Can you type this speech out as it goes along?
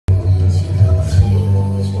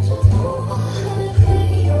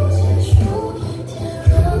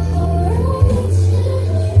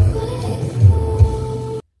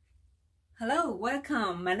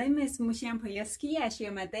is Musian Poyeski. I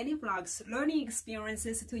share my daily vlogs, learning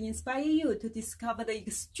experiences to inspire you to discover the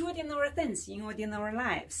extraordinary things in ordinary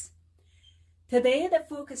lives. Today, the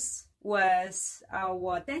focus was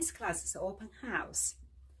our dance classes open house.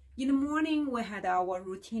 In the morning, we had our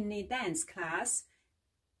routine dance class.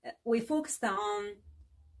 We focused on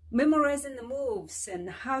memorizing the moves and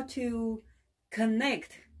how to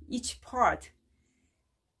connect each part.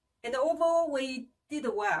 And overall, we did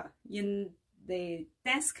well in the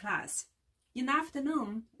dance class. In the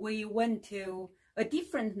afternoon, we went to a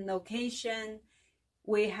different location.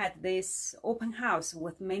 We had this open house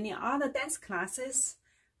with many other dance classes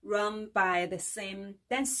run by the same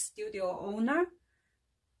dance studio owner.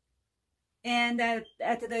 And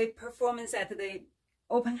at the performance at the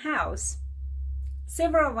open house,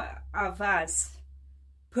 several of us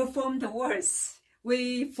performed worse.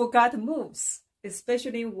 We forgot moves,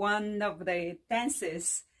 especially one of the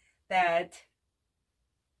dances that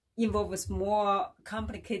involves more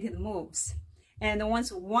complicated moves. And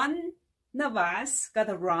once one of us got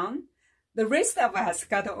it wrong, the rest of us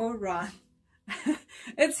got it all wrong.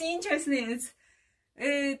 It's interesting.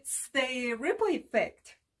 It's the ripple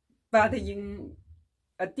effect, but in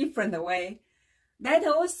a different way. That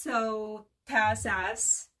also tells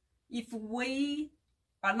us if we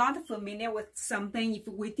are not familiar with something, if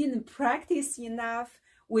we didn't practice enough,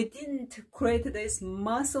 we didn't create this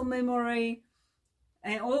muscle memory,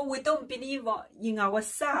 or we don't believe in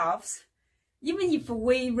ourselves, even if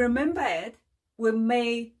we remember it, we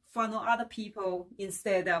may follow other people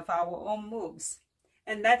instead of our own moves.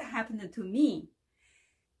 And that happened to me.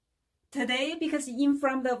 Today, because in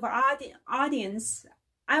front of audience,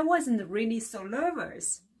 I wasn't really so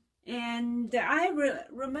nervous. And I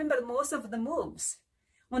remembered most of the moves.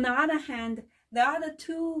 On the other hand, the other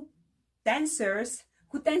two dancers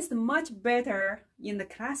who danced much better in the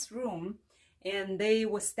classroom, and they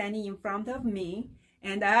were standing in front of me,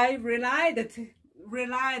 and I realized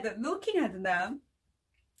looking at them.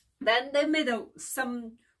 Then they made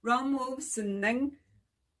some wrong moves, and then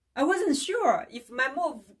I wasn't sure if my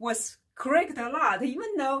move was correct or not,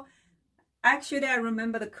 even though actually I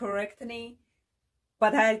remembered correctly,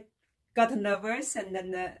 but I got nervous, and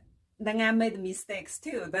then I made mistakes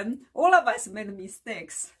too. Then all of us made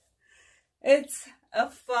mistakes. It's a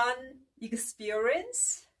fun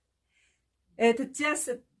experience. It just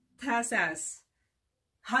tells us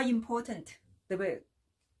how important the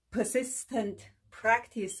persistent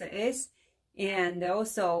practice is, and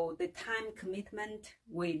also the time commitment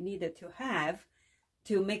we needed to have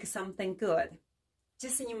to make something good.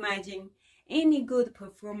 Just imagine any good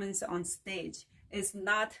performance on stage is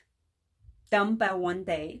not done by one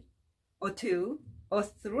day or two or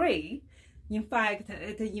three. In fact,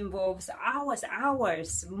 it involves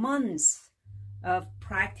hours, months of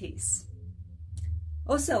practice.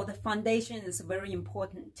 Also, the foundation is very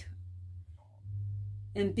important.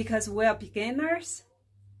 And because we are beginners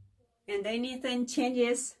and anything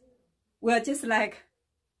changes, we are just like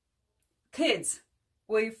kids.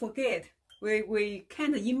 We forget. We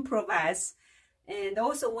can't improvise. And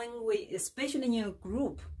also when especially in a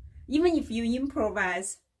group, even if you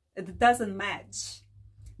improvise, it doesn't match.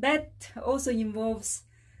 That also involves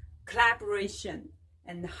collaboration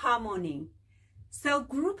and harmony. So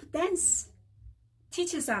group dance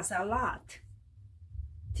teaches us a lot.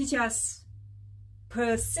 Teaches us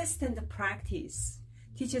persistent practice,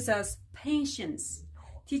 teaches us patience,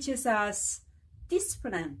 teaches us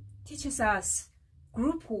discipline, teaches us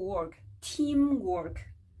group work, teamwork,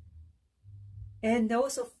 and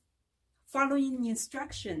also following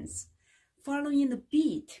instructions, following the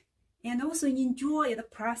beat, and also enjoy the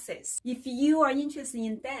process. If you are interested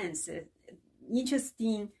in dance,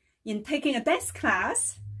 interested in taking a dance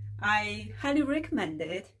class, I highly recommend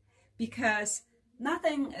it, because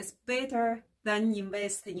nothing is better than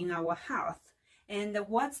invest in our health. And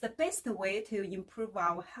what's the best way to improve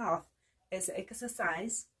our health is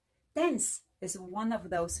exercise. Dance is one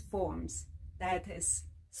of those forms that is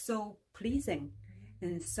so pleasing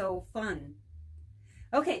and so fun.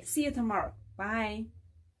 Okay, see you tomorrow. Bye.